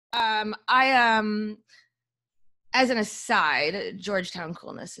As an aside, Georgetown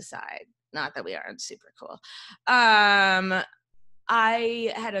coolness aside, not that we aren't super cool.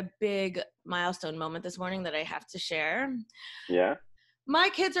 I had a big milestone moment this morning that I have to share. Yeah. My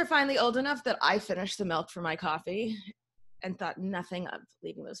kids are finally old enough that I finished the milk for my coffee and thought nothing of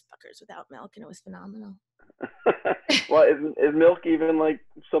leaving those fuckers without milk, and it was phenomenal. Well, is milk even like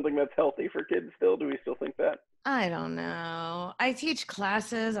something that's healthy for kids still? Do we still think that? I don't know. I teach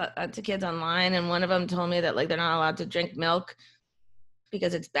classes to kids online, and one of them told me that like they're not allowed to drink milk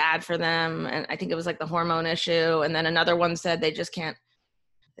because it's bad for them, and I think it was like the hormone issue. And then another one said they have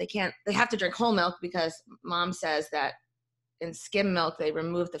to drink whole milk because mom says that in skim milk they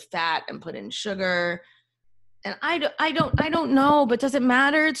remove the fat and put in sugar. And I don't know, but does it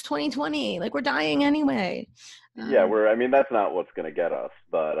matter? It's 2020. Like, we're dying anyway. Yeah, I mean, that's not what's going to get us,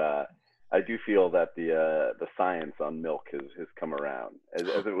 but I do feel that the science on milk has come around. As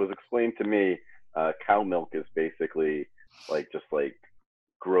it was explained to me, cow milk is basically just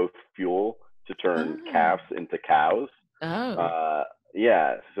growth fuel to turn calves into cows.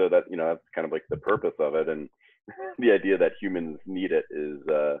 Yeah, so that, that's kind of like the purpose of it, and the idea that humans need it is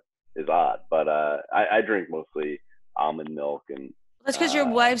odd. But I drink mostly almond milk, and that's because your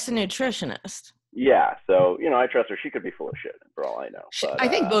wife's a nutritionist. Yeah, so I trust her. She could be full of shit for all I know. But, I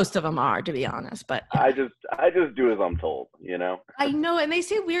think most of them are, to be honest. But yeah. I just do as I'm told. I know, and they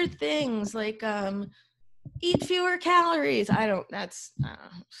say weird things like eat fewer calories. That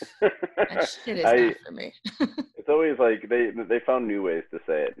shit is not for me. It's always like they found new ways to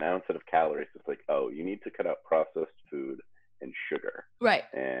say it. Now instead of calories, it's like, oh, you need to cut out processed food and sugar. Right.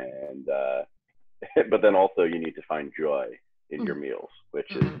 And but then also you need to find joy in your meals,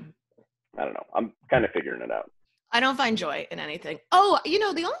 which is, I don't know. I'm kind of figuring it out. I don't find joy in anything. Oh, the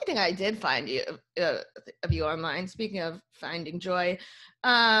only thing I did find of you online, speaking of finding joy,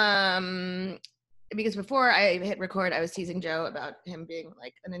 because before I hit record, I was teasing Joe about him being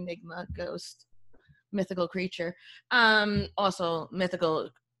like an enigma, ghost, mythical creature. Also mythical,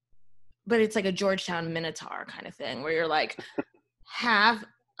 but it's like a Georgetown Minotaur kind of thing where you're like half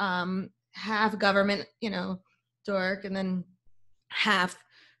government, dork, and then half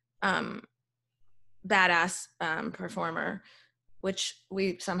badass performer, which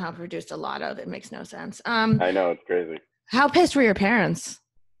we somehow produced a lot of. It makes no sense. I know, it's crazy. How pissed were your parents?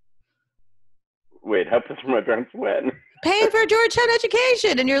 Wait, how pissed were my parents when? Paying for a Georgetown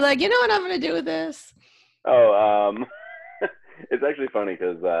education, and you're like, you know what I'm going to do with this? Oh, it's actually funny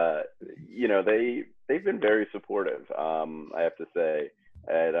because they've been very supportive. I have to say,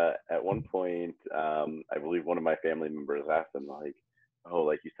 at one point, I believe one of my family members asked them like, oh,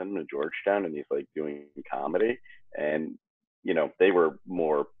 like you sent him to Georgetown and he's like doing comedy, and they were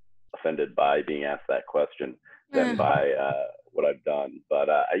more offended by being asked that question than by what I've done. But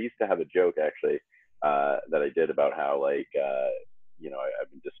I used to have a joke actually that I did about how I've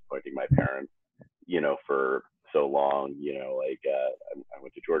been disappointing my parents for so long. I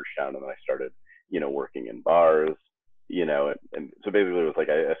went to Georgetown and then I started working in bars, and so basically it was like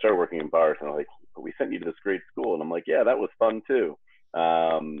I started working in bars and I'm like, we sent you to this great school, and I'm like, yeah, that was fun too.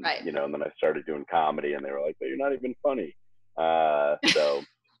 Right. And then I started doing comedy and they were like, but you're not even funny. So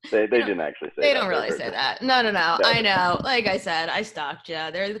they didn't actually say that. They don't really say that. No. I know. Like I said, I stalked you.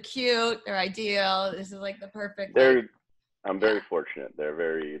 They're cute. They're ideal. This is like the perfect. I'm very fortunate. They're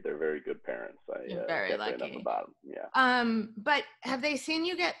very good parents. You're very lucky. Enough about them. Yeah. But have they seen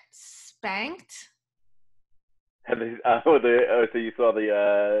you get spanked? Have they? So you saw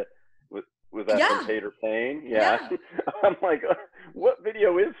the was that from Pater Payne? Yeah. I'm like, what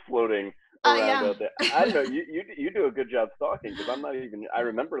video is floating around out there? I don't know. You do a good job stalking because I'm not even. I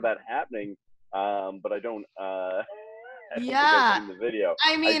remember that happening, but I don't. I don't think I've seen the video.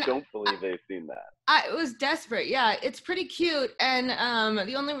 I mean, I don't believe they've seen that. It was desperate. Yeah, it's pretty cute. And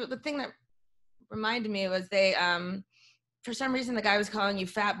the thing that reminded me was they for some reason the guy was calling you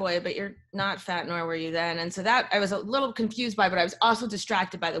fat boy, but you're not fat, nor were you then. And so that I was a little confused by, but I was also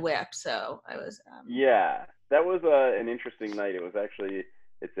distracted by the whip. So I was. Yeah, that was an interesting night. It was actually,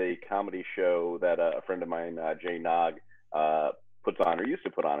 it's a comedy show that a friend of mine, Jay Nog, puts on, or used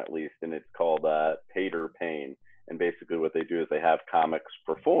to put on at least, and it's called Pater Payne. And basically what they do is they have comics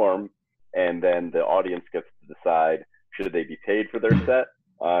perform, and then the audience gets to decide should they be paid for their set,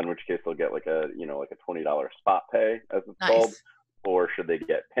 in which case they'll get like a $20 spot pay, as it's called, or should they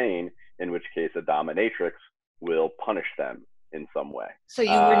get pain, in which case a dominatrix will punish them in some way. So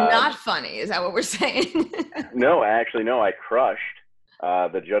you were not funny, is that what we're saying? No, actually, no, I crushed.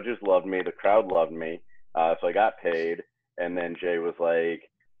 The judges loved me, the crowd loved me, so I got paid. And then Jay was like,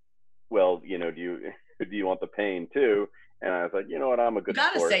 well, do you want the pain too? And I was like, you know what, I'm a You good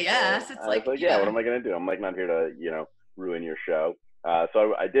gotta sport. say yes. So It's I was like, like, yeah, what yeah. am I gonna do? I'm like not here to, ruin your show.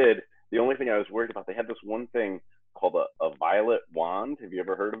 So I did. The only thing I was worried about, they had this one thing called a violet wand. Have you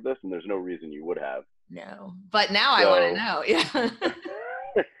ever heard of this? And there's no reason you would have. No, but now I want to So, know.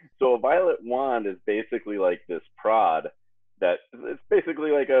 Yeah. so a violet wand is basically like this prod that it's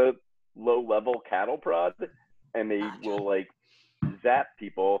basically like a low level cattle prod, and they Gotcha. will like zap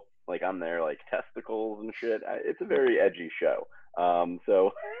people like on their like testicles and shit. It's a very edgy show.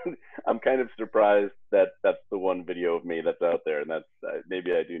 So I'm kind of surprised that that's the one video of me that's out there, and that's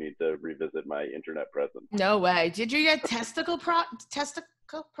maybe I do need to revisit my internet presence. No way. Did you get testicle prod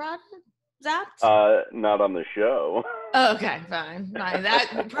zapped? Not on the show. Oh, okay, fine.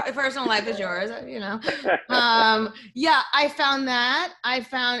 That personal life is yours, you know. Yeah, I found that. I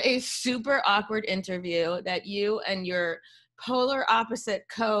found a super awkward interview that you and your polar opposite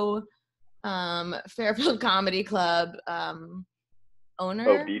Fairfield Comedy Club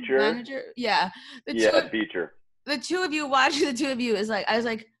owner, Beecher? manager. Yeah. Beecher. The two of you watching the two of you is like, I was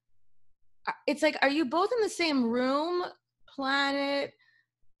like, it's like, are you both in the same room, planet?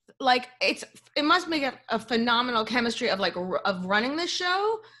 Like it must make a phenomenal chemistry of like of running this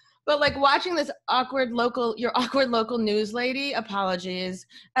show, but like watching this your awkward local news lady, apologies,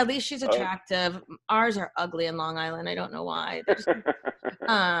 at least she's attractive. Ours are ugly in Long Island. I don't know why.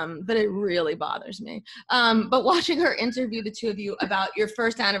 But it really bothers me. But watching her interview the two of you about your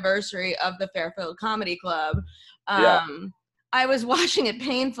first anniversary of the Fairfield Comedy Club, Yeah. I was watching it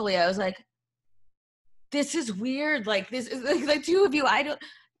painfully. I was like, this is weird. Like this is like the two of you.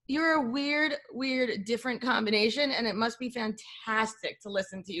 You're a weird, different combination, and it must be fantastic to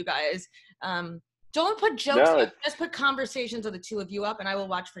listen to you guys. Don't put jokes up, just put conversations of the two of you up, and I will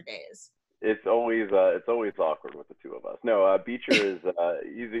watch for days. It's always awkward with the two of us. No, Beecher is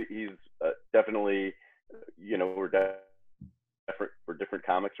he's definitely, we're different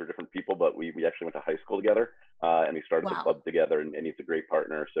comics, we're different people, but we actually went to high school together, and we started the club together, and he's a great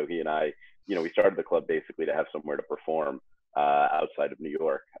partner. So he and I, we started the club basically to have somewhere to perform outside of New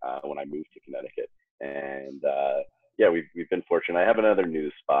York when I moved to Connecticut, and yeah, we've been fortunate. I have another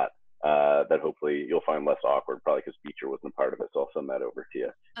news spot that hopefully you'll find less awkward, probably because Beecher wasn't a part of it. So I'll send that over to you.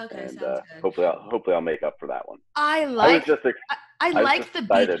 Okay, and sounds good. hopefully I'll make up for that one. I like the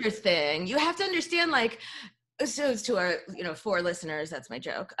Beecher thing. You have to understand, like, so to our 4 listeners, that's my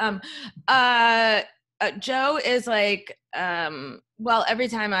joke. Joe is like, well, every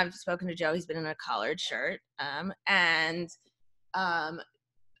time I've spoken to Joe, he's been in a collared shirt, and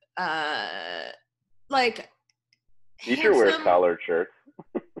like Beecher wears collared shirts.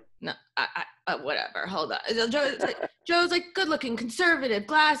 No, whatever. Hold on. Joe's like good looking, conservative,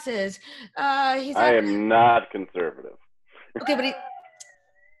 glasses. I am not conservative. Okay,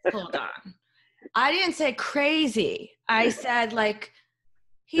 but hold on. I didn't say crazy. I said like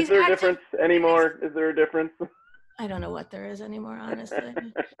he's. Is there a difference anymore? Is there a difference? I don't know what there is anymore, honestly.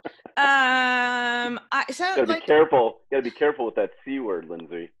 I gotta be careful. Gotta be careful with that C word,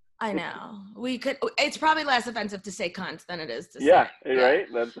 Lindsay. I know. It's probably less offensive to say cunt than it is to say. Yeah, right?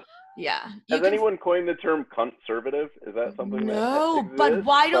 Has anyone coined the term Cuntservative? Is that something No, that exists? But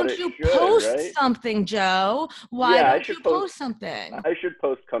why don't you post something, Joe? Why don't you post something? I should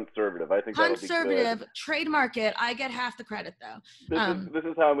post Cuntservative. I think that'll be good. Trademark it. I get half the credit, though. This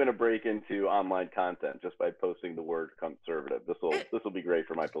is how I'm going to break into online content, just by posting the word Cuntservative. This will be great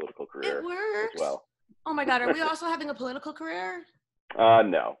for my political career. It works. As well. Oh my God, are we also having a political career?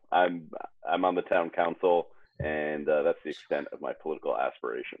 No, I'm on the town council, and that's the extent of my political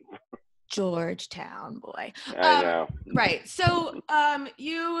aspirations. Georgetown boy. I know. Right. So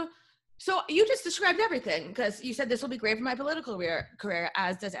you just described everything, because you said this will be great for my political career,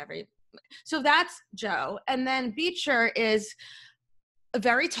 as does so that's Joe. And then Beecher is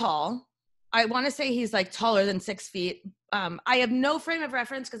very tall. I want to say he's like taller than 6 feet. I have no frame of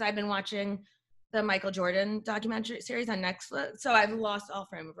reference because I've been watching the Michael Jordan documentary series on Netflix, so I've lost all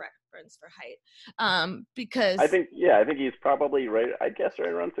frame of reference for height. Because I think he's probably right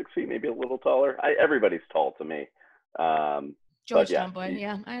around 6 feet, maybe a little taller. Everybody's tall to me. Georgetown boy,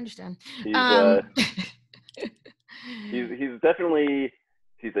 yeah, I understand. He's definitely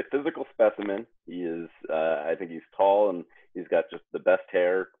a physical specimen. He is. I think he's tall, and he's got just the best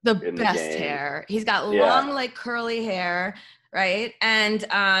hair. The best hair. He's got long, like curly hair. Right. And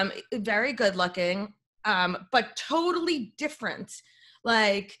very good looking, but totally different.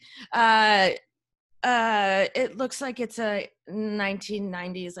 Like it looks like it's a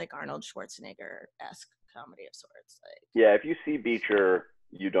 1990s like Arnold Schwarzenegger-esque comedy of sorts. Like, yeah, if you see Beecher,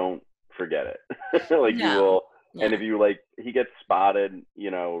 you don't forget it. Like you will. Yeah. And if you he gets spotted,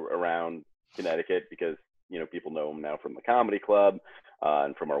 around Connecticut, because people know him now from the comedy club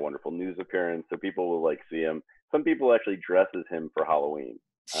and from our wonderful news appearance. So people will like see him. Some people actually dress as him for Halloween.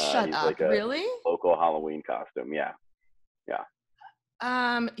 Shut He's up, like a really? local Halloween costume. Yeah.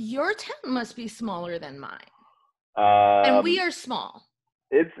 Your tent must be smaller than mine. And we Um, are small.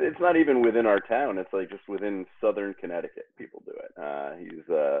 it's not even within our town. It's like just within southern Connecticut. People do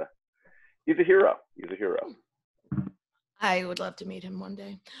it. He's a hero. He's a hero. I would love to meet him one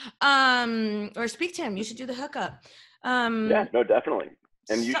day. Or speak to him. You should do the hookup. Yeah, no, definitely.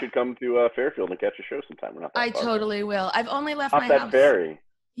 And you should come to Fairfield and catch a show sometime. We're not that I far. totally will. I've only left Hop my that house. ferry.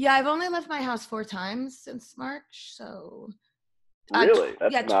 Yeah, I've only left my house 4 times since March. So really,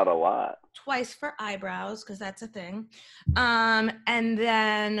 that's not a lot. Twice for eyebrows, because that's a thing. And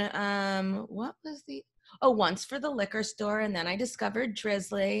then what was once for the liquor store, and then I discovered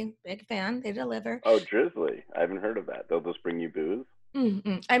Drizzly. Big fan. They deliver. Oh, Drizzly. I haven't heard of that. They'll just bring you booze?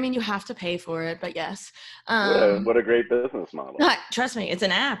 Mm-mm. I mean, you have to pay for it, but yes. What a great business model. Trust me, it's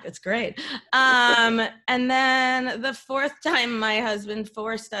an app. It's great. And then the 4th time my husband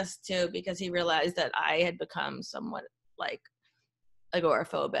forced us to, because he realized that I had become somewhat like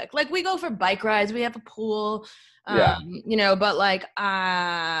agoraphobic. Like, we go for bike rides, we have a pool, but like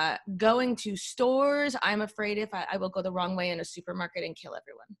going to stores, I'm afraid if I will go the wrong way in a supermarket and kill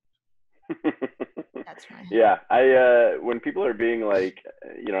everyone. That's right. Yeah, when people are being like,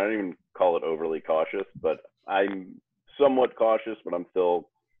 I don't even call it overly cautious, but I'm somewhat cautious, but I'm still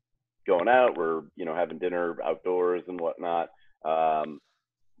going out. We're, having dinner outdoors and whatnot.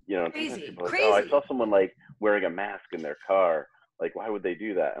 Crazy. Like, oh, I saw someone like wearing a mask in their car. Like, why would they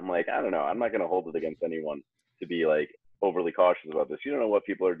do that? I'm like, I don't know. I'm not going to hold it against anyone to be like overly cautious about this. You don't know what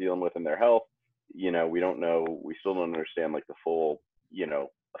people are dealing with in their health. We don't know. We still don't understand like the full,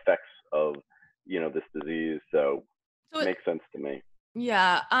 effects of, this disease. So it makes sense to me.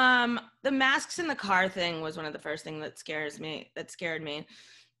 Yeah. The masks in the car thing was one of the first things that scared me.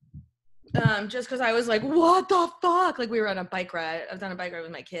 Just because I was like, what the fuck? Like, we were on a bike ride. I was on a bike ride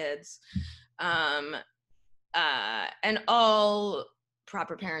with my kids. And all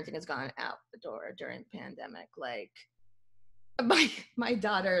proper parenting has gone out the door during the pandemic. Like, my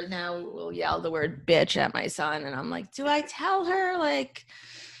daughter now will yell the word bitch at my son, and I'm like, do I tell her? Like,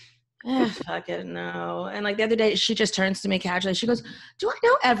 fuck it, no. And like the other day, she just turns to me casually. She goes, do I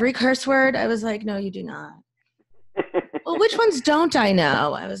know every curse word? I was like, no, you do not. Well, which ones don't I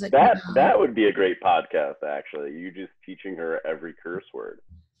know? I was like, that would be a great podcast, actually. You just teaching her every curse word.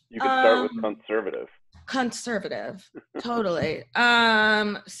 You could start with Cuntservative. Cuntservative. Totally.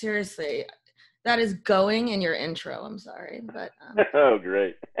 Seriously. That is going in your intro. I'm sorry, but oh,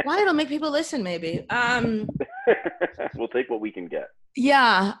 great. Why? It'll make people listen, maybe. We'll take what we can get.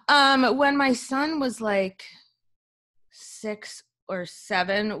 Yeah. When my son was like 6 or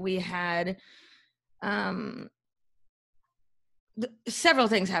 7, we had several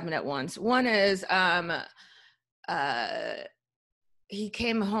things happened at once. One is he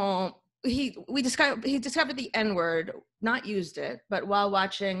came home. He discovered the N-word, not used it, but while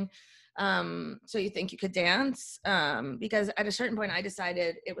watching So You Think You Could Dance, because at a certain point I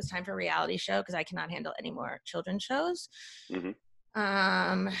decided it was time for a reality show because I cannot handle any more children's shows. Mm-hmm.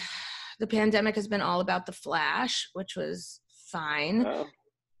 The pandemic has been all about The Flash, which was fine. Oh.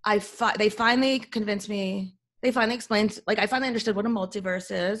 They finally convinced me. They finally explained, like, I finally understood what a multiverse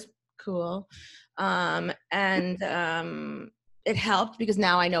is. Cool. It helped because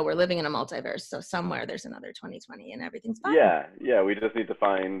now I know we're living in a multiverse. So somewhere there's another 2020 and everything's fine. Yeah. We just need to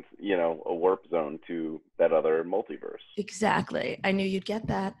find, a warp zone to that other multiverse. Exactly. I knew you'd get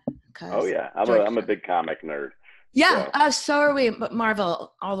that. Oh yeah, I'm a big comic nerd. Yeah, so are we. But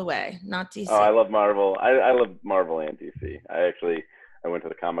Marvel all the way, not DC. Oh, I love Marvel. I love Marvel and DC. I went to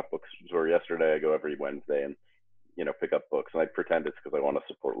the comic book store yesterday. I go every Wednesday and pick up books, and I pretend it's because I want to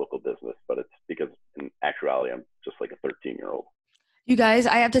support local business, but it's because in actuality I'm just like a 13-year-old. You guys,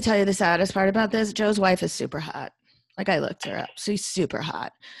 I have to tell you the saddest part about this. Joe's wife is super hot. Like, I looked her up. She's super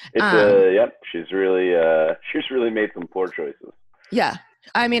hot. Yep, she's really made some poor choices. Yeah.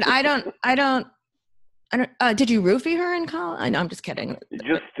 I mean, I don't did you roofie her in college? I know, I'm just kidding.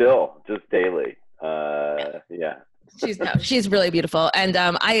 Just daily. Yeah. She's really beautiful. And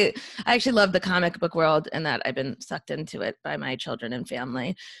I actually love the comic book world, and that I've been sucked into it by my children and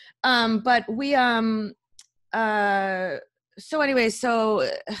family. But we so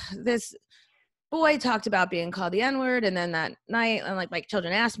this boy talked about being called the N-word, and then that night, and like my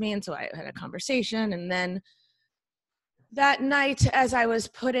children asked me, and so I had a conversation, and then that night as I was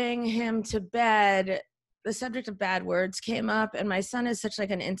putting him to bed, the subject of bad words came up, and my son is such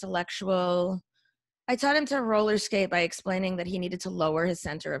like an intellectual. I taught him to roller skate by explaining that he needed to lower his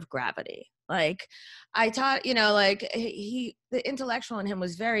center of gravity. Like I taught, you know, like the intellectual in him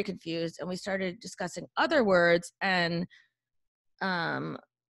was very confused, and we started discussing other words, and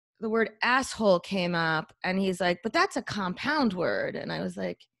the word asshole came up, and he's like, but that's a compound word. And I was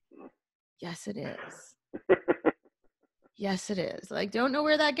like, yes, it is. Yes, it is. Like, don't know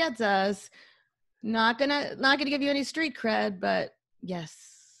where that gets us. Not gonna give you any street cred, but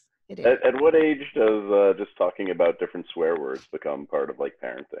yes, it is. At what age does just talking about different swear words become part of like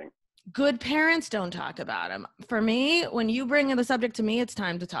parenting? Good parents don't talk about them. For me, when you bring the subject to me, it's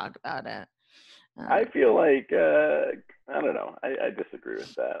time to talk about it. I feel like I don't know. I disagree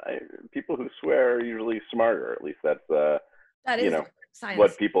with that. People who swear are usually smarter. At least that's that you is know science.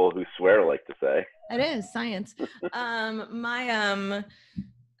 what people who swear like to say. It is science. I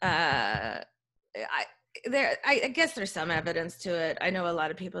guess there's some evidence to it. I know a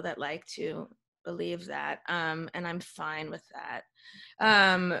lot of people that like to believe that, and I'm fine with that.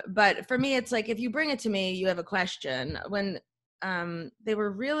 But for me, it's like, if you bring it to me, you have a question. When they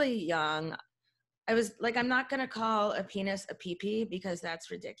were really young, I was like, I'm not going to call a penis a pee-pee because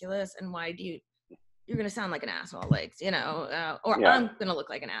that's ridiculous. And why do you're going to sound like an asshole, like, you know, or Yeah. I'm going to look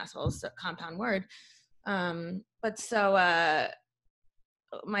like an asshole, so compound word. But so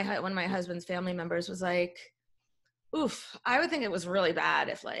one of my husband's family members was like, oof, I would think it was really bad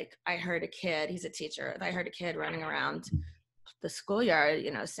if like I heard a kid, he's a teacher, if I heard a kid running around the schoolyard,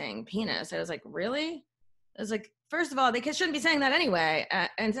 you know, saying penis. I was like, really? I was like, first of all, they shouldn't be saying that anyway.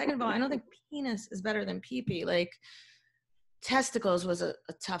 And second of all, I don't think penis is better than pee-pee. Like, testicles was a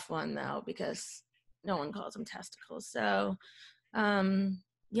tough one though, because no one calls them testicles. So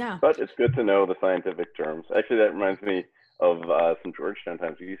yeah. But it's good to know the scientific terms. Actually, that reminds me of some Georgetown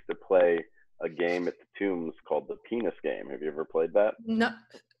times. We used to play a game at the Tombs called the penis game. Have you ever played that? No,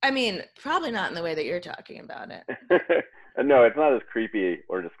 I mean, probably not in the way that you're talking about it. No, it's not as creepy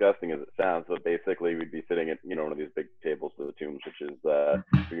or disgusting as it sounds. But basically, we'd be sitting at one of these big tables at the Tombs, which is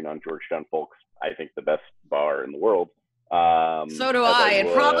Georgetown folks, I think, the best bar in the world. So do I.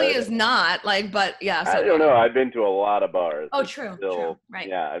 It probably is not, like, but yeah. So I don't know. I've been to a lot of bars. Oh, true. Right.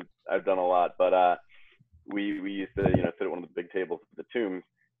 Yeah, I've done a lot, but we used to sit at one of the big tables at the Tombs,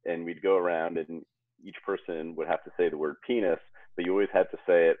 and we'd go around, and each person would have to say the word penis, but you always had to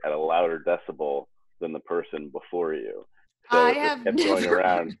say it at a louder decibel than the person before you. So it just kept going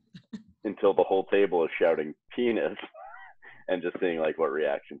around until the whole table is shouting penis, and just seeing like what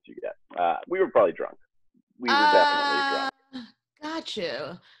reactions you get. We were probably drunk. We were definitely drunk. Got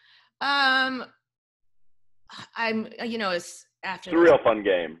you. I'm, it's after it's a real fun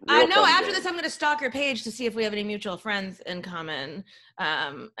game. I know. After this, I'm going to stalk your page to see if we have any mutual friends in common,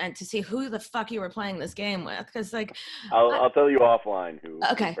 and to see who the fuck you were playing this game with. Because, like, I'll tell you offline who.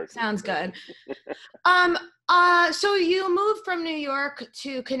 Okay, sounds good. So you moved from New York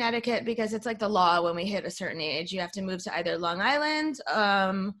to Connecticut because it's like the law when we hit a certain age, you have to move to either Long Island,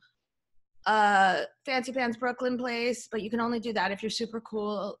 Fancy Pants Brooklyn place, but you can only do that if you're super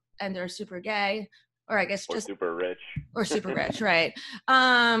cool and they're super gay. Or I guess just super rich. Or super rich, right?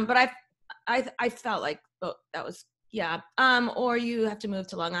 But I felt like that was or you have to move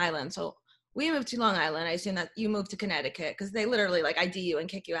to Long Island. So we moved to Long Island. I assume that you moved to Connecticut because they literally like ID you and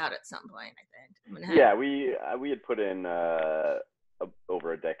kick you out at some point, I think. Yeah, we had put in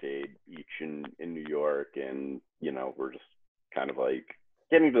over a decade each in New York, and we're just kind of like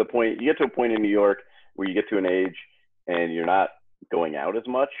getting to the point. You get to a point in New York where you get to an age and you're not going out as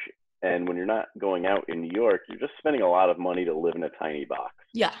much. And when you're not going out in New York, you're just spending a lot of money to live in a tiny box.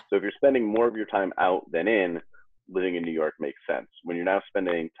 Yeah. So if you're spending more of your time out than in, living in New York makes sense. When you're now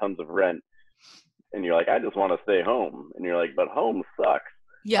spending tons of rent and you're like, I just want to stay home. And you're like, but home sucks.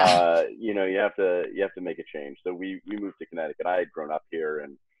 Yeah. You have to make a change. So we moved to Connecticut. I had grown up here,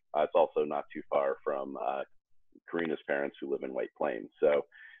 and it's also not too far from Karina's parents who live in White Plains. So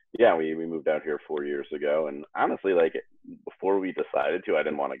yeah, we moved out here 4 years ago, and honestly, like before we decided to, I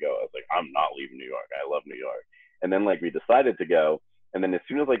didn't want to go. I was like, I'm not leaving New York. I love New York. And then like we decided to go, and then as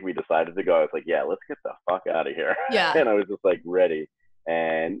soon as like we decided to go, I was like, yeah, let's get the fuck out of here. Yeah. And I was just like ready.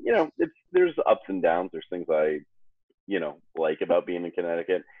 And there's ups and downs. There's things I like about being in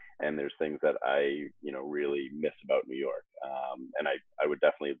Connecticut, and there's things that I really miss about New York. And I would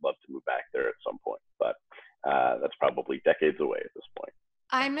definitely love to move back there at some point, but that's probably decades away at this point.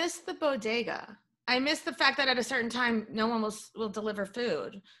 I miss the bodega. I miss the fact that at a certain time, no one will deliver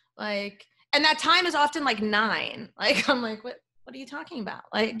food. Like, and that time is often like 9. Like, I'm like, what are you talking about?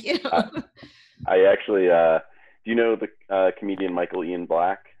 Like, I actually, do you know the comedian Michael Ian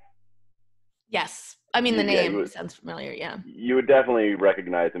Black? Yes. I mean, the name sounds familiar. Yeah. You would definitely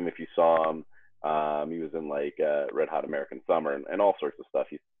recognize him if you saw him. He was in like Red Hot American Summer and all sorts of stuff.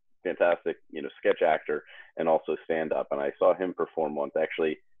 He's fantastic, sketch actor and also stand up. And I saw him perform once.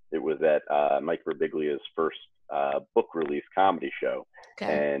 Actually, it was at Mike Birbiglia's first book release comedy show.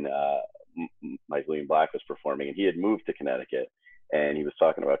 Okay. And Mike William Black was performing, and he had moved to Connecticut, and he was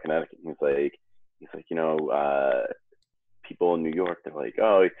talking about Connecticut. He's like, people in New York, they're like,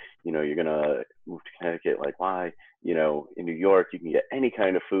 oh, you're gonna move to Connecticut. Like, why? In New York, you can get any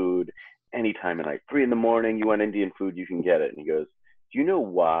kind of food, any time of night. 3 a.m, you want Indian food, you can get it. And he goes, do you know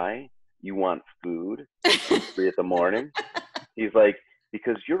why you want food at 3 a.m? He's like,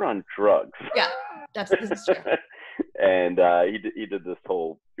 because you're on drugs. Yeah, this is true. And he did this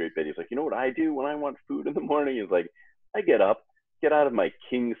whole great bit. He's like, you know what I do when I want food in the morning? He's like, I get up, get out of my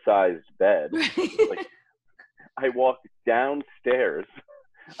king-sized bed. Like, I walk downstairs,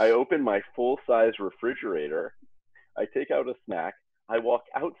 I open my full-size refrigerator, I take out a snack, I walk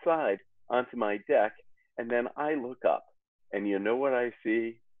outside onto my deck, and then I look up, and you know what I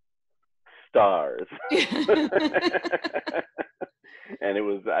see? Stars. And it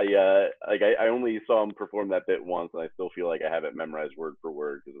was, I only saw him perform that bit once, and I still feel like I have it memorized word for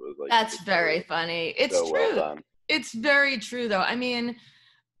word, because it was like, that's very funny. It's so true. Well done. It's very true, though. I mean,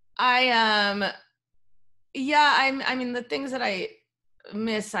 I mean, the things that I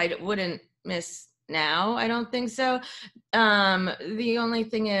miss, I wouldn't miss now. I don't think so. The only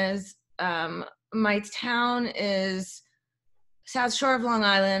thing is, my town is South Shore of Long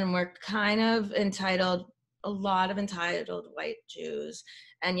Island, and we're kind of a lot of entitled white Jews,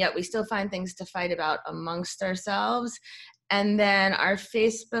 and yet we still find things to fight about amongst ourselves. And then our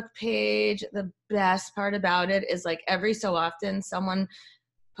Facebook page, the best part about it is, like, every so often someone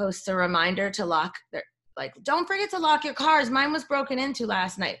posts a reminder to lock their, like, don't forget to lock your cars. Mine was broken into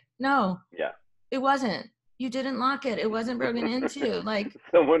last night. No. Yeah. It wasn't. You didn't lock it. It wasn't broken into. Like,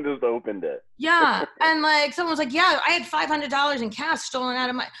 someone just opened it. Yeah. And like, someone was like, yeah, I had $500 in cash stolen out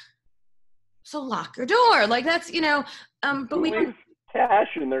of my, so lock your door. Like, that's, but we don't. Cash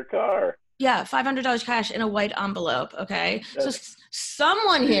in their car. Yeah, $500 cash in a white envelope. Okay, so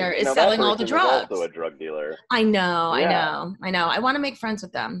someone here is selling all the drugs. Also a drug dealer. I know. I want to make friends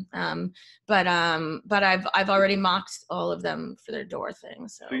with them, but I've already mocked all of them for their door thing.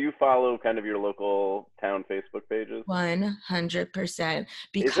 So you follow kind of your local town Facebook pages? 100%.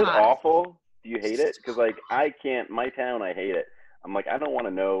 Because is it awful? Do you hate it? Because like I can't. My town, I hate it. I'm like, I don't want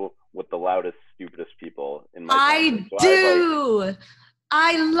to know what the loudest, stupidest people in my town I do.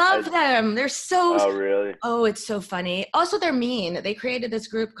 I love them. They're so. Oh, really? Oh, it's so funny. Also, they're mean. They created this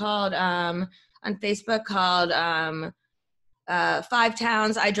group called on Facebook called 5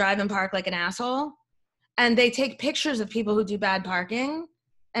 Towns I Drive and Park Like an Asshole, and they take pictures of people who do bad parking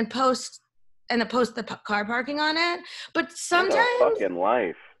and post the car parking on it. But sometimes, what a fucking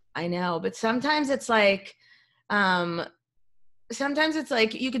life. I know, but sometimes it's like. Sometimes it's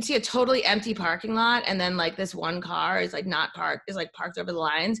like you can see a totally empty parking lot, and then like this one car is like not parked, is like parked over the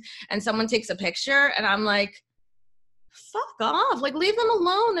lines, and someone takes a picture, and I'm like, fuck off, like leave them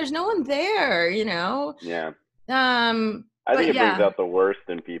alone. There's no one there, Yeah. I think it brings out the worst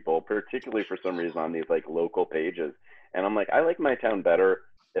in people, particularly for some reason on these like local pages. And I'm like, I like my town better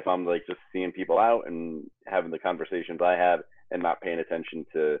if I'm like just seeing people out and having the conversations I have and not paying attention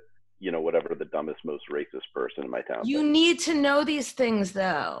to whatever the dumbest, most racist person in my town. You need to know these things,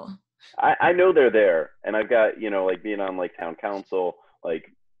 though. I know they're there, and I've got like being on like town council, like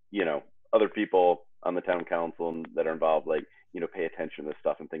other people on the town council that are involved, like pay attention to this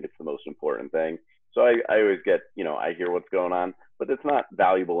stuff and think it's the most important thing. So I always get I hear what's going on, but it's not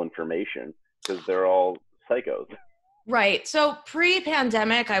valuable information because they're all psychos. Right. So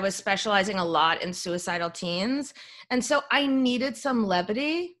pre-pandemic, I was specializing a lot in suicidal teens, and so I needed some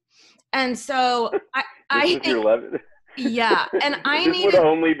levity. And so I think your levity. Yeah, and this would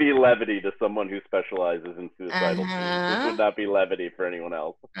only be levity to someone who specializes in suicidal teens. This would not be levity for anyone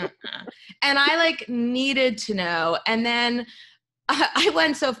else. And I like needed to know. And then I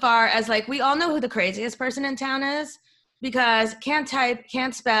went so far as like, we all know who the craziest person in town is, because can't type,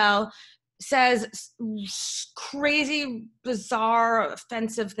 can't spell, says crazy, bizarre,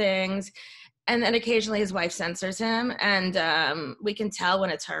 offensive things. And then occasionally his wife censors him, and we can tell when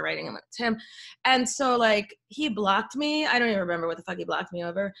it's her writing and when it's him. And so like he blocked me. I don't even remember what the fuck he blocked me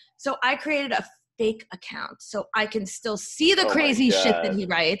over. So I created a fake account so I can still see the crazy shit that he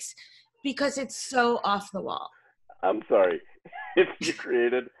writes, because it's so off the wall. I'm sorry. If you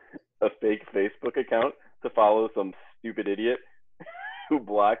created a fake Facebook account to follow some stupid idiot who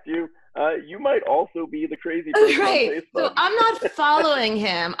blocked you, you might also be the crazy person on Facebook. So I'm not following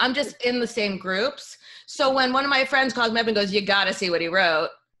him. I'm just in the same groups. So when one of my friends calls me up and goes, you got to see what he wrote.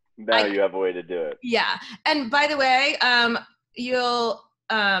 Now you have a way to do it. Yeah. And by the way,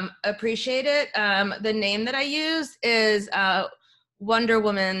 appreciate it. The name that I use is Wonder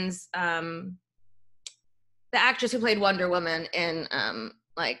Woman's, the actress who played Wonder Woman in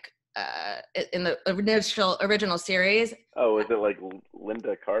in the original series. Oh, is it like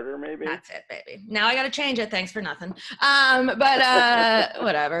Linda Carter, maybe? That's it, baby. Now I got to change it. Thanks for nothing. But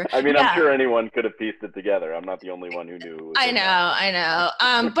whatever. I mean, yeah. I'm sure anyone could have pieced it together. I'm not the only one who knew. I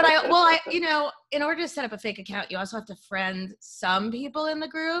know. But I, in order to set up a fake account, you also have to friend some people in the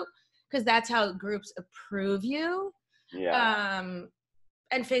group because that's how groups approve you. Yeah.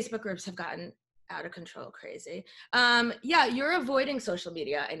 And Facebook groups have gotten out of control crazy. You're avoiding social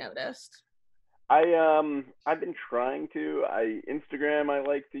media, I noticed. I've been trying to. Instagram I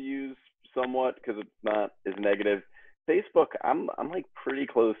like to use somewhat because it's not as negative. Facebook, I'm like pretty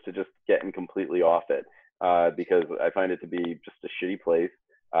close to just getting completely off it because I find it to be just a shitty place.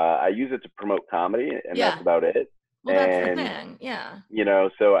 I use it to promote comedy, and that's about it. Well, that's the thing, yeah.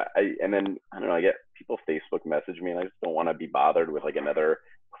 So I don't know, I get people Facebook message me, and I just don't want to be bothered with like another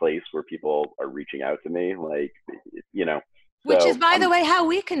place where people are reaching out to me, like, Which is, by the way, how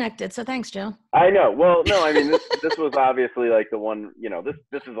we connected. So thanks, Joe. I know. Well, no, I mean, this was obviously like the one,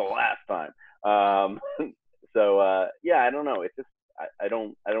 this is the last time. I don't know. It's just, I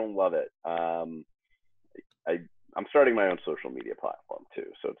don't love it. I'm starting my own social media platform too.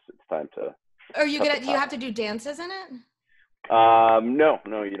 So it's time to. Are you do you have to do dances in it? No,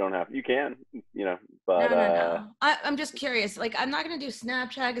 you don't have. You can, but no. I'm just curious. Like, I'm not going to do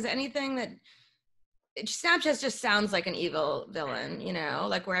Snapchat because anything that Snapchat just sounds like an evil villain,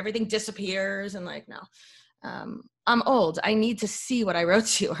 like where everything disappears and like, no. I'm old. I need to see what I wrote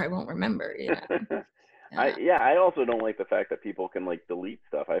to you or I won't remember. I also don't like the fact that people can like delete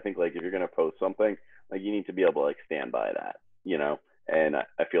stuff. I think like if you're going to post something, like you need to be able to like stand by that, and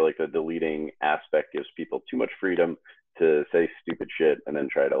I feel like the deleting aspect gives people too much freedom to say stupid shit and then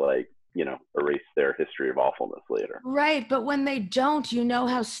try to like, erase their history of awfulness later. Right. But when they don't,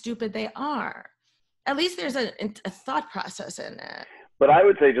 how stupid they are. At least there's a thought process in it. But I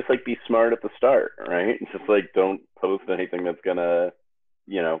would say just like be smart at the start, right? Just like don't post anything that's gonna,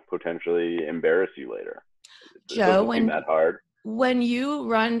 potentially embarrass you later. Joe, when that hard. When you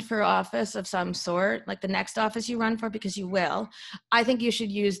run for office of some sort, like the next office you run for, because you will, I think you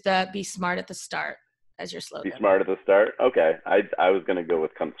should use the "be smart at the start" as your slogan. Be smart at the start. Okay, I was gonna go with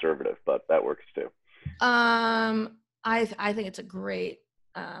Cuntservative, but that works too. I think it's a great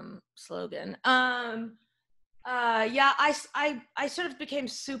slogan. I sort of became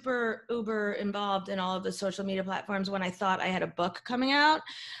super uber involved in all of the social media platforms when I thought I had a book coming out.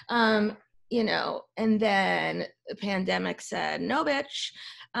 And then the pandemic said, no, bitch.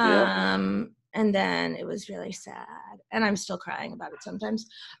 And then it was really sad. And I'm still crying about it sometimes.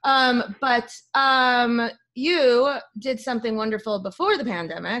 But you did something wonderful before the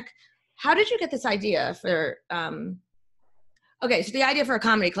pandemic. How did you get this idea for, okay, so the idea for a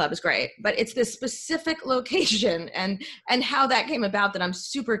comedy club is great, but it's this specific location and how that came about that I'm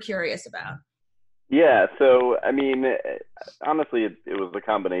super curious about. Yeah, so I mean, honestly, it was a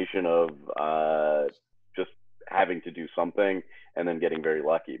combination of just having to do something and then getting very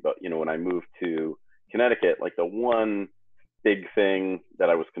lucky. But when I moved to Connecticut, like the one big thing that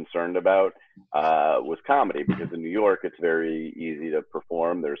I was concerned about was comedy, because in New York it's very easy to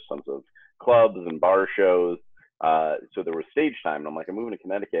perform. There's tons of clubs and bar shows, so there was stage time. And I'm like, I'm moving to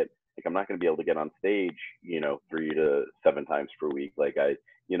Connecticut. Like, I'm not going to be able to get on stage, 3 to 7 times per week like I,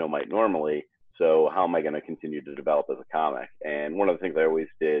 might normally. So how am I going to continue to develop as a comic? And one of the things I always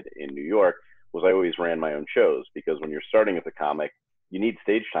did in New York was I always ran my own shows, because when you're starting as a comic, you need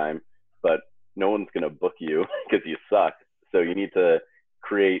stage time, but no one's going to book you because you suck. So you need to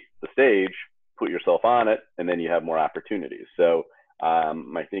create the stage, put yourself on it, and then you have more opportunities. So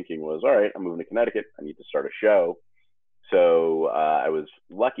my thinking was, all right, I'm moving to Connecticut. I need to start a show. So I was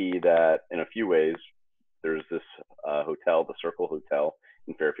lucky that in a few ways, there's this hotel, the Circle Hotel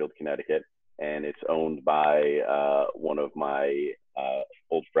in Fairfield, Connecticut, and it's owned by one of my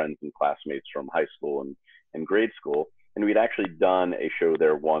old friends and classmates from high school and grade school. And we'd actually done a show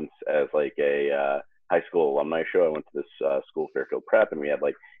there once as like a high school alumni show. I went to this school, Fairfield Prep, and we had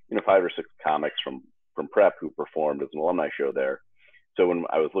like 5 or 6 comics from Prep who performed as an alumni show there. So when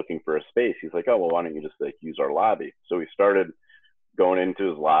I was looking for a space, he's like, oh, well, why don't you just like use our lobby? So we started going into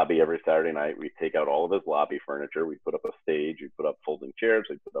his lobby every Saturday night. We'd take out all of his lobby furniture. We'd put up a stage. We'd put up folding chairs.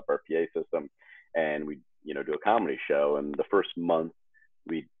 We'd put up our PA system, and we'd, do a comedy show. And the first month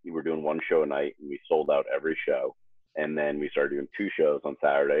we were doing 1 show a night, and we sold out every show. And then we started doing 2 shows on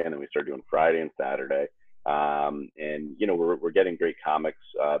Saturday, and then we started doing Friday and Saturday. And, we're getting great comics.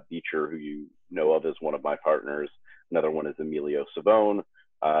 Beecher, who you know of, is one of my partners. Another one is Emilio Savone,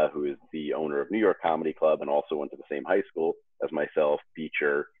 who is the owner of New York Comedy Club and also went to the same high school as myself,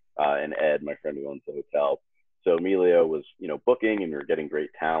 Beecher, and Ed, my friend who owns the hotel. So Emilio was, booking, and we were getting great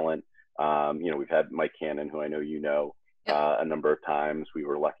talent. We've had Mike Cannon, who I know you know, a number of times. We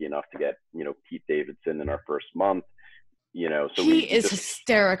were lucky enough to get, Pete Davidson in our first month. So he is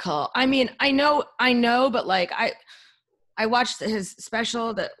hysterical. I mean, I know, but like I watched his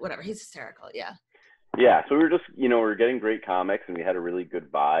special. That whatever, he's hysterical. Yeah. Yeah. So we were just, we were getting great comics, and we had a really good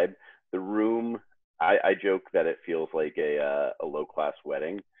vibe. The room, I joke that it feels like a low class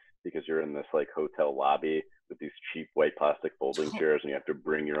wedding, because you're in this like hotel lobby with these cheap white plastic folding chairs, and you have to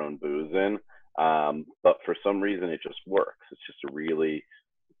bring your own booze in. But for some reason, it just works. It's just a really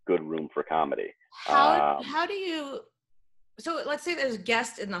good room for comedy. How do you? So let's say there's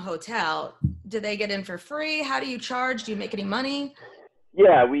guests in the hotel. Do they get in for free? How do you charge? Do you make any money?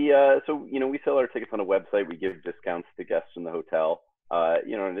 Yeah, we sell our tickets on a website. We give discounts to guests in the hotel.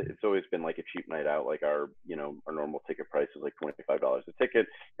 And it's always been like a cheap night out. Like our normal ticket price is like $25 a ticket.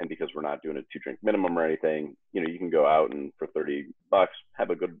 And because we're not doing a 2-drink minimum or anything, you can go out and for $30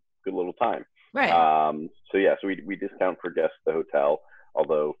 have a good little time. Right. So we discount for guests at the hotel,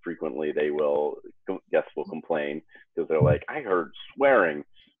 although frequently guests will complain because they're like, I heard swearing.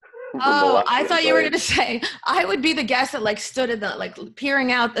 Oh, I thought you were going to say, I would be the guest that like stood in the, like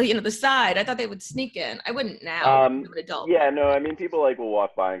peering out the side. I thought they would sneak in. I wouldn't now. I'm an adult. Yeah, no, I mean, people like will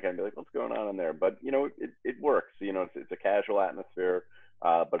walk by and kind of be like, what's going on in there? But, it works, it's a casual atmosphere,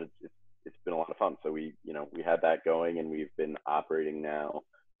 but it's been a lot of fun. So we had that going, and we've been operating now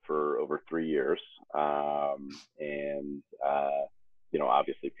for over 3 years.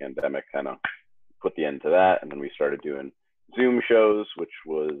 Obviously pandemic kind of put the end to that. And then we started doing Zoom shows, which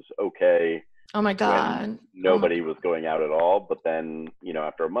was okay. Oh my God. Nobody was going out at all. But then,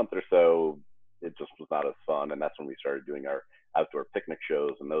 after a month or so, it just was not as fun. And that's when we started doing our outdoor picnic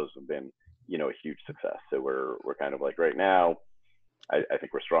shows. And those have been, a huge success. So we're kind of like right now, I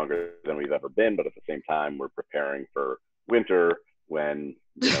think we're stronger than we've ever been. But at the same time, we're preparing for winter when,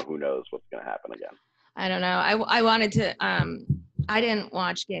 who knows what's going to happen again. I don't know. I wanted to, I didn't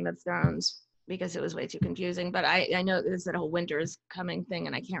watch Game of Thrones because it was way too confusing, but I know there's that whole winter is coming thing,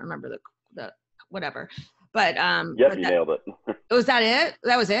 and I can't remember the whatever. But yep, you nailed it. Was that it?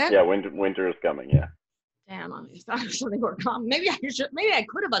 That was it? Yeah, winter is coming. Yeah. Damn, I thought it was something more common. Maybe I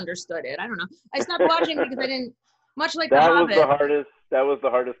could have understood it. I don't know. I stopped watching because I didn't. Much like that The was Hobbit. That was the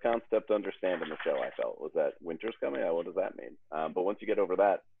hardest concept to understand in the show. I felt was that winter's coming. What does that mean? But once you get over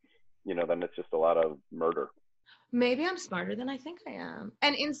that, then it's just a lot of murder. Maybe I'm smarter than I think I am.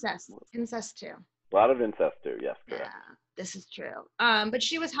 And incest too. A lot of incest too. Yes, correct. Yeah, this is true. But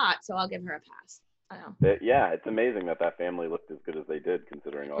she was hot, so I'll give her a pass. I know. It's amazing that family looked as good as they did,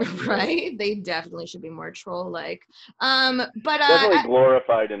 considering all. Right? They definitely should be more troll-like. But definitely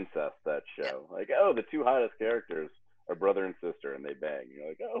glorified incest, that show. Like, oh, the two hottest characters are brother and sister, and they bang. You're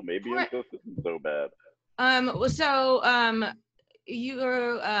like, oh, maybe incest isn't so bad. You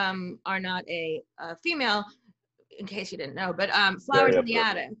are not a female, in case you didn't know, but Flowers in the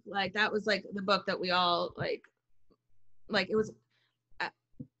Attic, like that was like the book that we all like it was,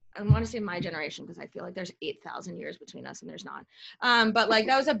 I want to say my generation, because I feel like there's 8,000 years between us and there's not. But like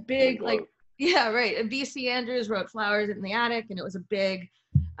that was a big yeah, right. V.C. Andrews wrote Flowers in the Attic, and it was a big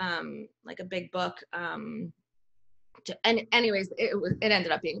big book. And anyways, it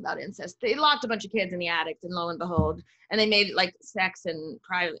ended up being about incest. They locked a bunch of kids in the attic, and lo and behold, and they made like sex and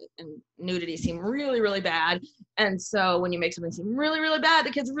private and nudity seem really, really bad. And so when you make something seem really, really bad,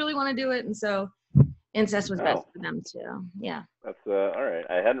 the kids really want to do it. And so incest was best for them too. Yeah. That's all right.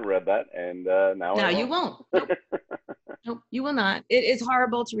 I hadn't read that, and now no, you won't. Nope, you will not. It is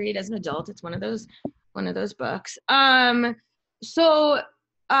horrible to read as an adult. It's one of those books.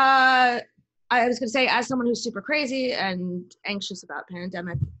 I was going to say, as someone who's super crazy and anxious about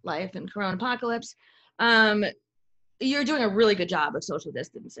pandemic life and corona apocalypse, you're doing a really good job of social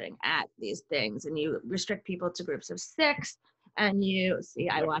distancing at these things, and you restrict people to groups of 6. And you see,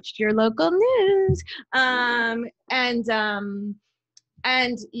 I watched your local news, and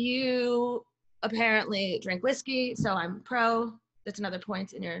you apparently drink whiskey. So I'm pro. That's another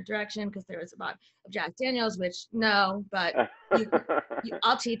point in your direction, because there was a lot of Jack Daniels, which no, but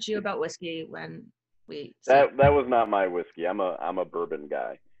I'll teach you about whiskey when we. That was not my whiskey. I'm a bourbon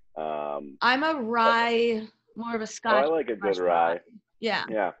guy. I'm a rye, more of a Scotch. I like a good rye. Yeah.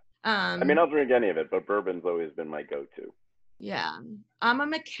 Yeah. I mean, I'll drink any of it, but bourbon's always been my go-to. Yeah, I'm a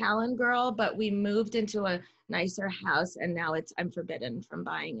Macallan girl, but we moved into a nicer house, and now I'm forbidden from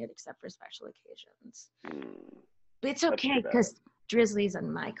buying it except for special occasions. But it's okay, because Drizzly's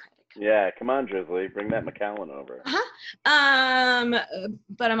on my credit Yeah, come on, Drizzly, bring that Macallan over.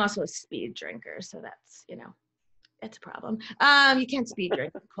 But I'm also a speed drinker, so that's, it's a problem. You can't speed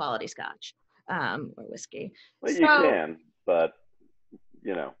drink quality scotch or whiskey. Well, you So can, but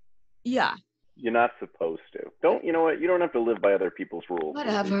you know, yeah, you're not supposed to. Don't you know what? You don't have to live by other people's rules. If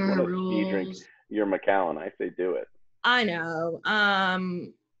you whatever want to speed drink rules. your Macallan, I say do it. I know.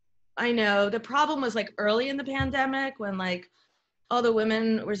 I know. The problem was like early in the pandemic when like all the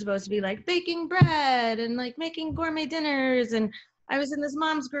women were supposed to be like baking bread and like making gourmet dinners, and I was in this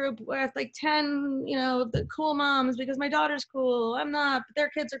moms group with like 10 the cool moms because my daughter's cool, I'm not, but their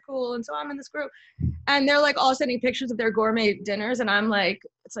kids are cool, and so I'm in this group, and they're like all sending pictures of their gourmet dinners, and I'm like,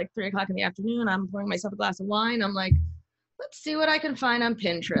 it's like 3:00 in the afternoon, I'm pouring myself a glass of wine, I'm like, let's see what I can find on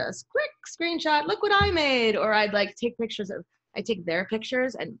Pinterest, quick screenshot, look what I made. Or I'd like I take their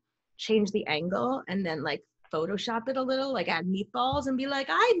pictures and change the angle and then like Photoshop it a little, like add meatballs and be like,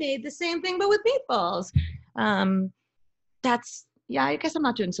 I made the same thing but with meatballs. Yeah, I guess I'm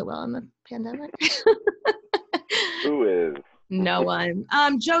not doing so well in the pandemic. Who is? No one.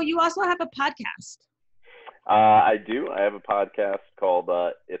 Joe, you also have a podcast. I do. I have a podcast called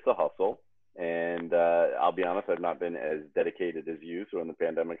It's a Hustle. And I'll be honest, I've not been as dedicated as you. So when the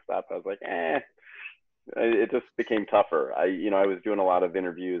pandemic stopped, I was like, it just became tougher. I was doing a lot of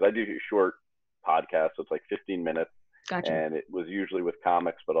interviews. I do short podcasts, so it's like 15 minutes. Gotcha. And it was usually with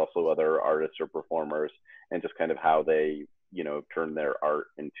comics, but also other artists or performers, and just kind of how they, turn their art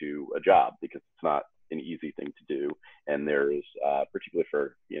into a job, because it's not an easy thing to do. And there's, particularly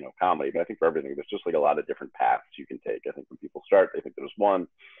for, comedy, but I think for everything, there's just like a lot of different paths you can take. I think when people start, they think there's one,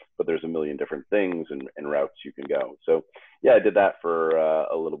 but there's a million different things and routes you can go. So yeah, I did that for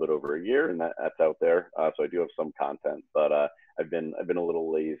a little bit over a year, and that's out there. So I do have some content, but I've been a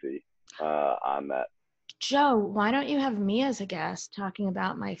little lazy on that. Joe, why don't you have me as a guest talking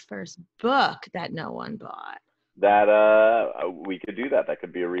about my first book that no one bought? That we could do that. That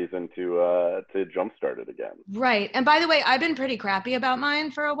could be a reason to jumpstart it again. Right. And by the way, I've been pretty crappy about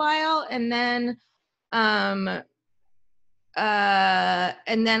mine for a while, and then I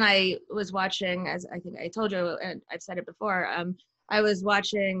was watching, as I think I told you, and I've said it before, I was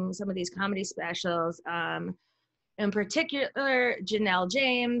watching some of these comedy specials, in particular Janelle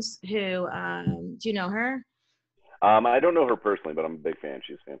James, who do you know her? I don't know her personally, but I'm a big fan.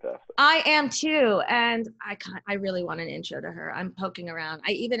 She's fantastic. I am too, and I really want an intro to her. I'm poking around.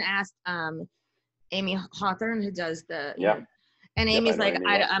 I even asked Amy Hawthorne, who does the and Amy's like,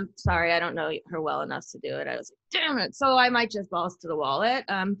 I'm sorry, I don't know her well enough to do it. I was like, damn it. So I might just balls to the wallet.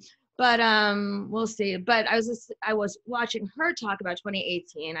 But we'll see. But I was watching her talk about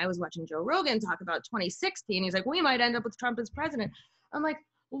 2018. I was watching Joe Rogan talk about 2016. He's like, we might end up with Trump as president. I'm like,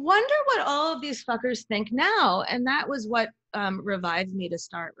 wonder what all of these fuckers think now. And that was what revived me to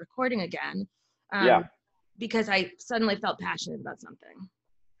start recording again. Because I suddenly felt passionate about something.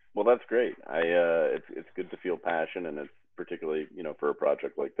 Well, that's great. It's good to feel passion, and it's particularly, for a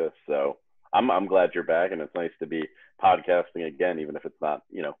project like this. So I'm glad you're back, and it's nice to be podcasting again, even if it's not,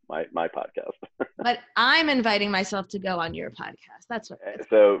 my podcast. But I'm inviting myself to go on your podcast. That's what.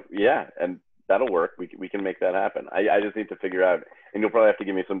 So yeah, and that'll work. We can make that happen. I just need to figure out, and you'll probably have to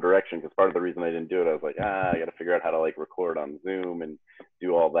give me some direction, because part of the reason I didn't do it, I was like, I got to figure out how to like record on Zoom and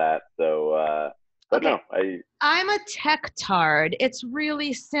do all that. So, but okay. No, I'm a tech tard. It's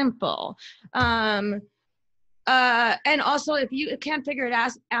really simple. And also, if you can't figure it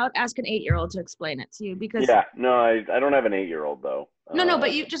out, ask an 8-year-old to explain it to you, because I don't have an 8-year-old though. No,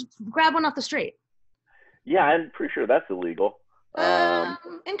 but you just grab one off the street. Yeah, I'm pretty sure that's illegal. In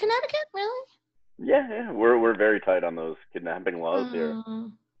Connecticut, really? Yeah, we're very tight on those kidnapping laws here.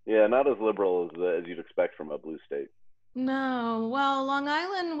 Yeah, not as liberal as you'd expect from a blue state. No, well, Long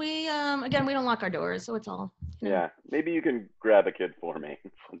Island, we again, we don't lock our doors, so it's all. Yeah, maybe you can grab a kid for me.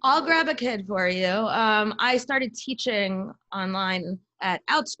 I'll grab a kid for you. I started teaching online at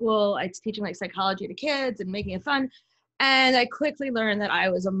OutSchool. I was teaching like psychology to kids and making it fun, and I quickly learned that I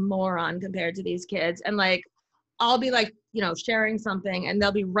was a moron compared to these kids. And like, I'll be like, sharing something, and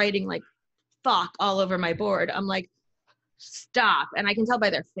they'll be writing like "fuck" all over my board. I'm like, stop, and I can tell by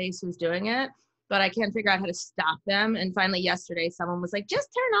their face who's doing it, but I can't figure out how to stop them. And finally yesterday, someone was like, just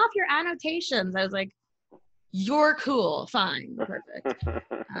turn off your annotations. I was like, you're cool, fine, perfect.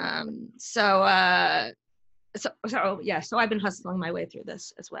 So I've been hustling my way through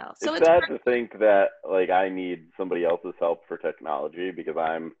this as well. So it's sad to think that like I need somebody else's help for technology, because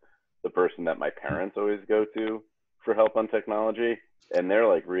I'm the person that my parents always go to for help on technology, and they're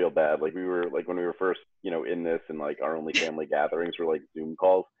like real bad. Like we were like when we were first, in this, and like our only family gatherings were like Zoom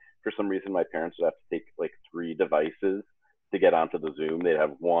calls. For some reason, my parents would have to take like 3 devices to get onto the Zoom. They'd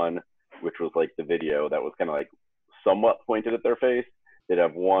have one, which was like the video that was kind of like somewhat pointed at their face. They'd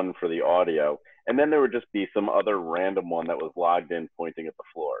have one for the audio. And then there would just be some other random one that was logged in pointing at the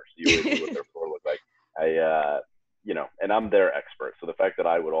floor. So you would see what their floor looked like. And I'm their expert. So the fact that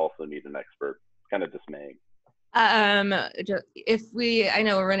I would also need an expert is kind of dismaying. I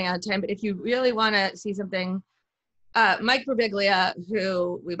know we're running out of time, but if you really want to see something, Mike Birbiglia,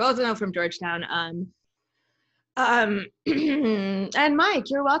 who we both know from Georgetown, and Mike,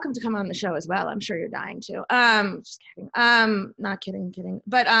 you're welcome to come on the show as well. I'm sure you're dying to. Just kidding. Not kidding.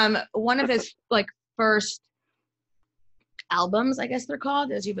 But one of his like first albums, I guess they're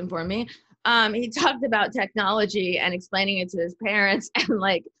called, as you've informed me, he talked about technology and explaining it to his parents, and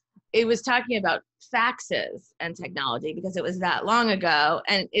like it was talking about faxes and technology because it was that long ago,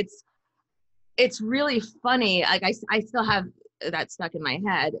 and it's really funny. Like I still have that stuck in my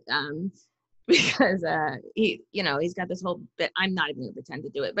head. Because he's got this whole bit. I'm not even gonna pretend to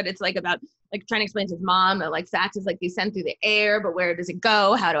do it, but it's like about like trying to explain to his mom that like fax is like you send through the air, but where does it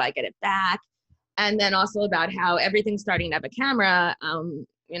go? How do I get it back? And then also about how everything's starting to have a camera.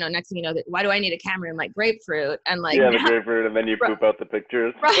 Next thing you know, why do I need a camera in like grapefruit? And like the grapefruit, and then you poop out the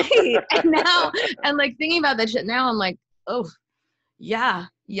pictures. Right. And like thinking about that shit now, I'm like, oh, yeah.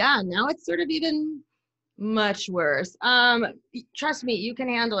 Now it's sort of even much worse. Trust me, you can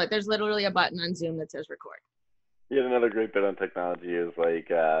handle it. There's literally a button on Zoom that says record. Yeah, another great bit on technology is like,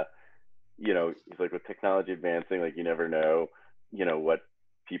 he's like with technology advancing, like you never know, what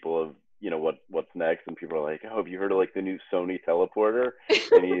people have, what's next, and people are like, oh, have you heard of like the new Sony teleporter?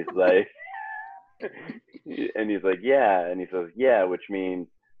 And he's like, yeah, and he says, yeah, which means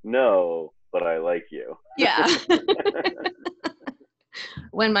no, but I like you. Yeah.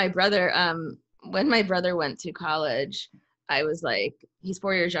 When my brother went to college, I was like, he's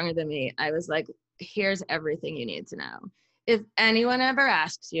 4 years younger than me. I was like, here's everything you need to know. If anyone ever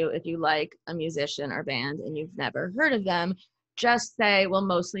asks you if you like a musician or band and you've never heard of them, just say, well,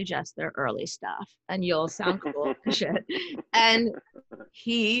 mostly just their early stuff, and you'll sound cool and shit. And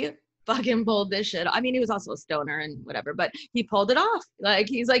he fucking pulled this shit. I mean, he was also a stoner and whatever, but he pulled it off. Like,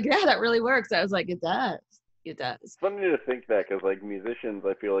 he's like, yeah, that really works. I was like, it does. It's funny to think that, because like musicians,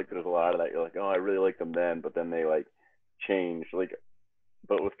 I feel like there's a lot of that. You're like, oh, I really like them then, but then they like change. Like,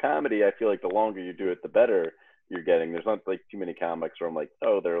 but with comedy, I feel like the longer you do it, the better you're getting. There's not like too many comics where I'm like,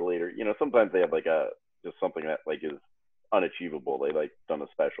 oh, they're later. Sometimes they have like just something that like is unachievable. They like done a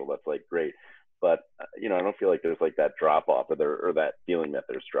special that's like great, but I don't feel like there's like that drop off or that feeling that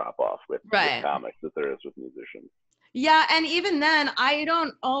there's drop off with comics that there is with musicians. Yeah, and even then, I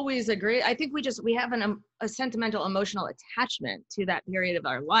don't always agree. I think we have a sentimental, emotional attachment to that period of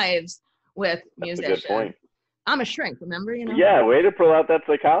our lives with musicians. That's a good point. I'm a shrink, remember? Yeah, way to pull out that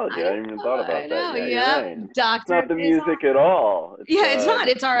psychology. I hadn't even thought about that. Yeah, right. Doctor. It's not the music at all. It's not.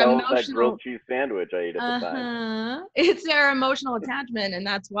 It's our emotional. That grilled cheese sandwich I ate at the time. It's our emotional attachment, and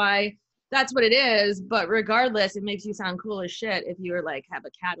that's what it is. But regardless, it makes you sound cool as shit if you're like have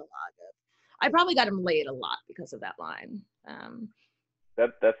a catalog of. I probably got him laid a lot because of that line.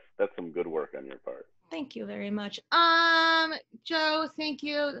 That's some good work on your part. Thank you very much. Joe, thank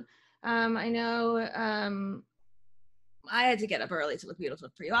you. I know I had to get up early to look beautiful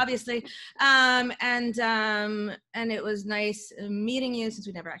for you, obviously. And it was nice meeting you since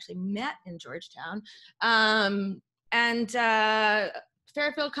we never actually met in Georgetown.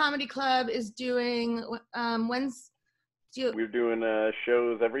 Fairfield Comedy Club is doing we're doing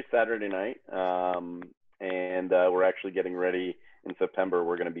shows every Saturday night, and we're actually getting ready in September.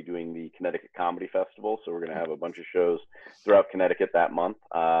 We're going to be doing the Connecticut Comedy Festival, so we're going to have a bunch of shows throughout Connecticut that month.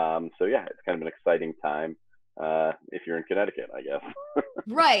 So yeah, it's kind of an exciting time if you're in Connecticut, I guess.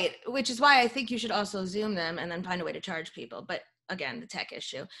 Right, which is why I think you should also Zoom them and then find a way to charge people. But again, the tech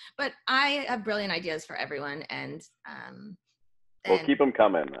issue. But I have brilliant ideas for everyone, and well, keep them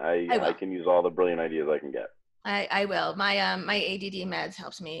coming. I can use all the brilliant ideas I can get. I will. My ADD meds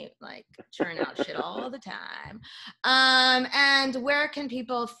helps me like churn out shit all the time. And where can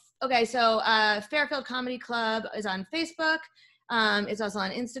people? Okay, so Fairfield Comedy Club is on Facebook. It's also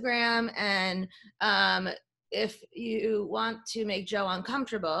on Instagram, and if you want to make Joe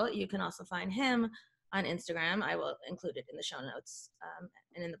uncomfortable, you can also find him on Instagram. I will include it in the show notes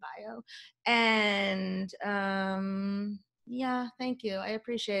and in the bio. And yeah, thank you. I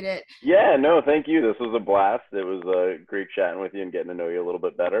appreciate it. Yeah, no, thank you. This was a blast. It was great chatting with you and getting to know you a little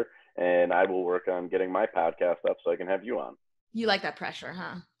bit better. And I will work on getting my podcast up so I can have you on. You like that pressure,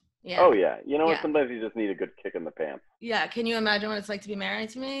 huh? Yeah. Oh, yeah. You know what? Sometimes you just need a good kick in the pants. Yeah. Can you imagine what it's like to be married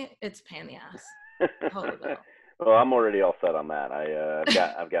to me? It's a pain in the ass. Totally. Well, I'm already all set on that.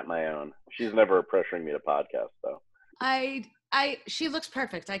 I've got my own. She's never pressuring me to podcast, though. She looks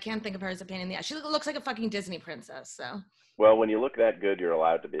perfect. I can't think of her as a pain in the ass. She looks like a fucking Disney princess. So Well, when you look that good, you're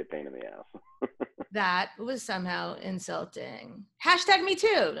allowed to be a pain in the ass. that was somehow insulting. Hashtag me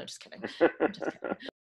too. No, just kidding. I'm just kidding.